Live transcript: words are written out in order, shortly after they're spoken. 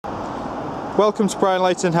Welcome to Brian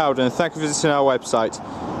Leighton Howden and thank you for visiting our website.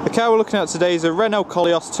 The car we're looking at today is a Renault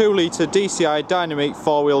Koleos 2 litre DCI Dynamic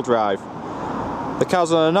 4-wheel drive. The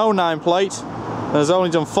car's on an 09 plate and has only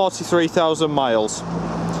done 43,000 miles.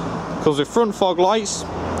 Comes with front fog lights,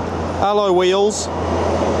 alloy wheels,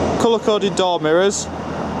 colour coded door mirrors,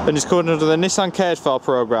 and is covered under the Nissan Cared For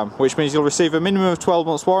programme, which means you'll receive a minimum of 12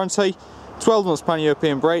 months warranty, 12 months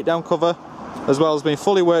pan-European breakdown cover, as well as being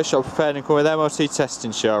fully workshop prepared and come with MOT test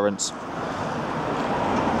insurance.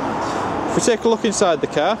 If we take a look inside the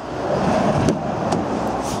car,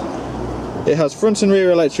 it has front and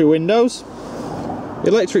rear electric windows,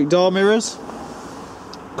 electric door mirrors,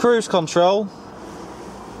 cruise control,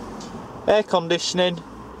 air conditioning,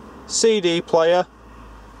 CD player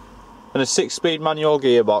and a 6-speed manual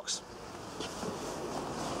gearbox.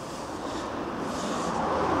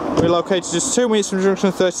 We're located just 2 minutes from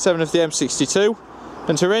junction 37 of the M62,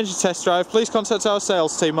 and to arrange a test drive please contact our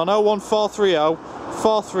sales team on 01430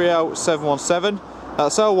 430 717.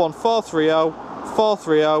 That's 01430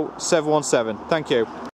 430 717. Thank you.